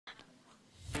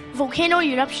volcano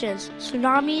eruptions,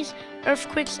 tsunamis,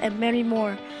 earthquakes, and many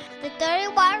more. The dirty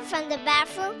water from the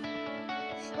bathroom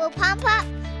will pump up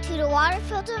to the water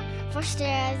filter for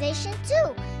sterilization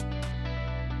too.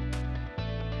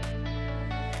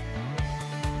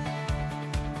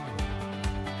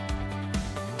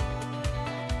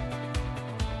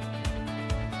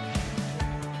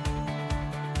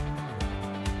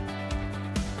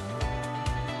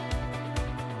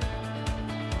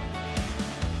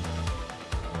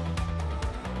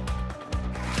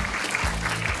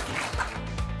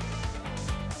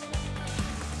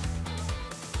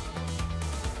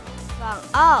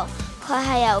哦，佢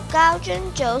係由膠樽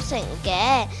組成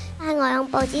嘅，係我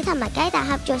用報紙同埋雞蛋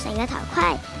盒做成嘅頭盔。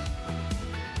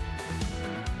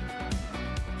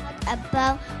What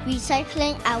about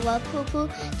recycling our poo-poo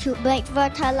to make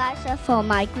fertilizer for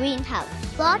my greenhouse?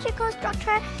 Logical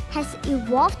structure has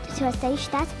evolved to a stage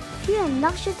that we are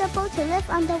not suitable to live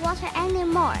underwater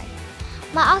anymore.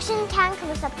 My oxygen tank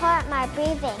will support my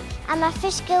breathing, and my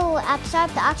fish gill will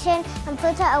absorb the oxygen and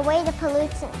filter away the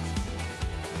pollutants.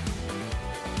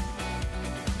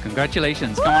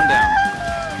 Congratulations, come on down.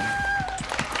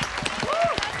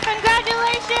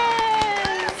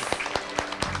 Congratulations!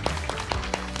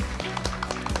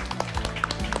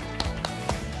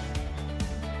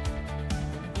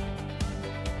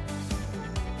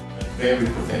 Very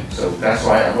important. So that's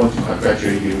why I want to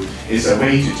congratulate you. It's a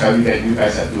way to tell you that you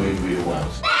guys are doing really well.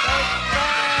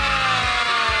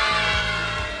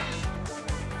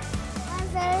 I'm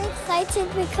very excited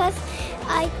because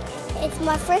it's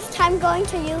my first time going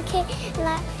to UK and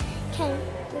I can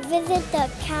visit the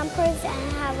campus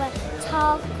and have a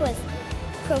talk with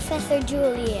Professor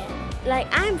Julian.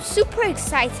 I'm super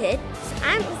excited.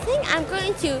 I think I'm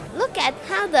going to look at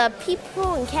how the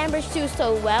people in Cambridge do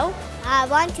so well. I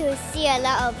want to see a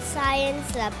lot of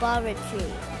science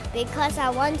laboratory because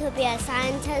I want to be a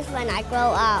scientist when I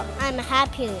grow up. I'm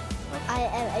happy. I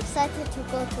am excited to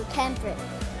go to Cambridge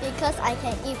because I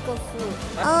can eat good food.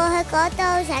 我去嗰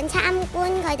度想參觀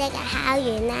佢哋嘅校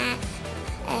園啊，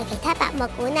其他博物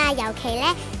館啊，尤其咧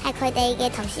係佢哋嘅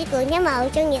圖書館，因為我好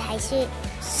中意睇書。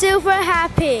Super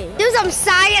happy. Do some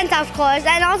science, of course,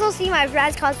 and also see my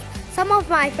friends because some of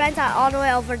my friends are all the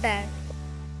way over there.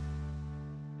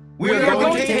 We are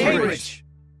going to Cambridge.